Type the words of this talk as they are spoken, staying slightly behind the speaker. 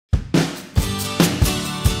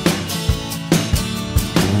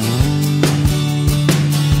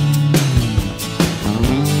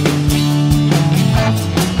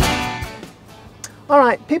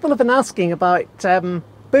Now, people have been asking about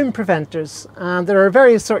boom preventers, and there are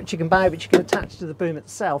various sorts you can buy which you can attach to the boom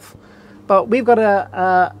itself. But we've got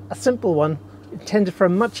a simple one intended for a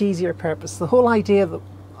much easier purpose. The whole idea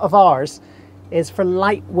of ours is for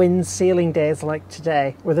light wind sailing days like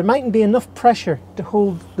today, where there mightn't be enough pressure to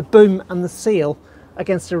hold the boom and the sail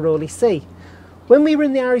against a rolly sea. When we were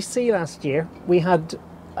in the Irish Sea last year, we had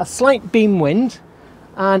a slight beam wind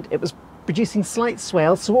and it was producing slight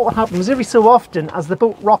swell. So what would happen was every so often, as the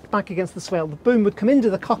boat rocked back against the swell, the boom would come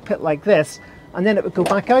into the cockpit like this, and then it would go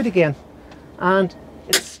back out again. And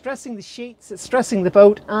it's stressing the sheets, it's stressing the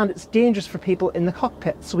boat, and it's dangerous for people in the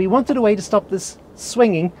cockpit. So we wanted a way to stop this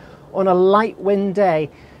swinging on a light wind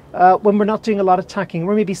day when we're not doing a lot of tacking.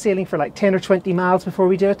 We're maybe sailing for like 10 or 20 miles before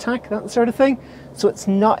we do a tack, that sort of thing. So it's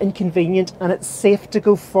not inconvenient and it's safe to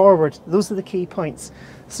go forward. Those are the key points.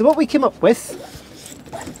 So what we came up with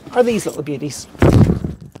are these little beauties.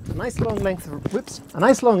 A nice long length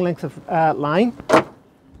of line,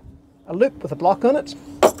 a loop with a block on it,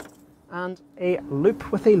 and a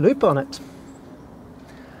loop with a loop on it.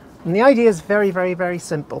 And the idea is very, very, very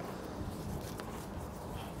simple.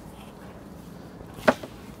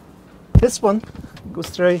 This one goes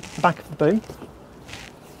through the back of the boom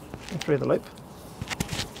and through the loop.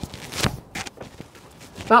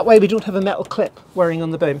 That way we don't have a metal clip wearing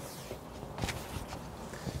on the boom.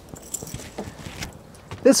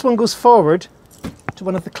 This one goes forward to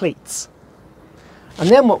one of the cleats. And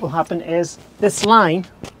then what will happen is this line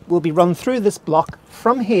will be run through this block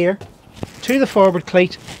from here to the forward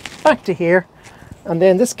cleat, back to here, and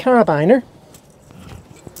then this carabiner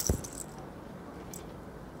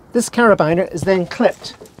is then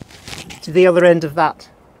clipped to the other end of that.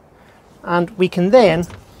 And we can then,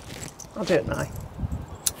 I'll do it now,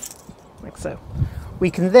 like so.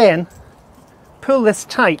 We can then pull this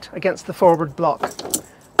tight against the forward block,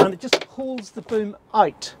 and it just holds the boom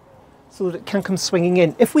out so that it can come swinging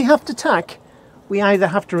in. If we have to tack, we either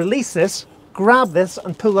have to release this, grab this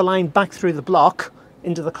and pull the line back through the block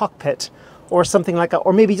into the cockpit or something like that,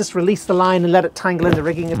 or maybe just release the line and let it tangle in the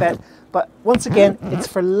rigging a bit. But once again, it's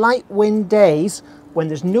for light wind days when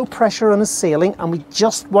there's no pressure on us sailing and we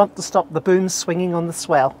just want to stop the boom swinging on the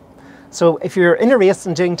swell. So if you're in a race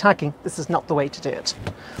and doing tacking, this is not the way to do it.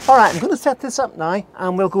 All right, I'm going to set this up now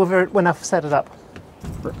and we'll go over it when I've set it up.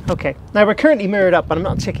 Okay, now we're currently mirrored up, but I'm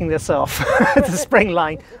not taking this off the spring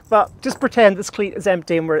line, but just pretend this cleat is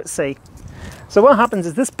empty and we're at sea. So what happens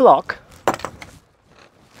is this block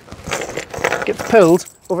gets pulled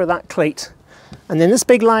over that cleat, and then this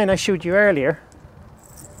big line I showed you earlier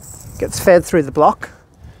gets fed through the block,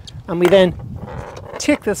 and we then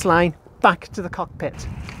take this line back to the cockpit.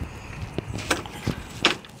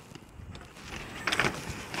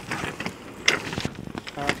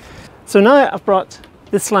 So now I've brought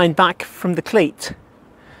this line back from the cleat.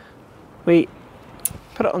 We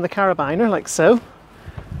put it on the carabiner like so,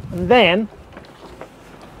 and then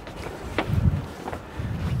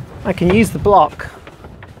I can use the block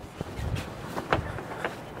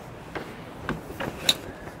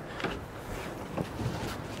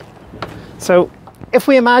so if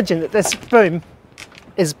we imagine that this boom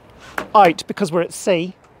is out because we're at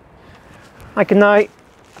sea, I can now,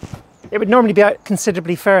 it would normally be out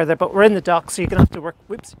considerably further, but we're in the dock, so you're gonna have to work,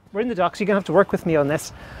 we're in the dock, so you're gonna have to work with me on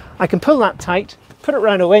this. I can pull that tight, put it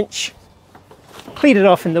around a winch, cleat it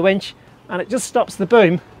off in the winch, and it just stops the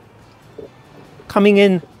boom coming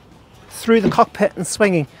in through the cockpit and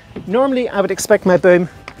swinging. Normally I would expect my boom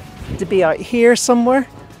to be out here somewhere,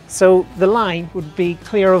 so the line would be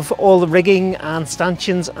clear of all the rigging and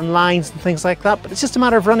stanchions and lines and things like that, but it's just a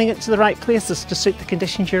matter of running it to the right places to suit the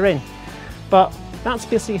conditions you're in. But that's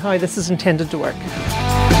basically how this is intended to work.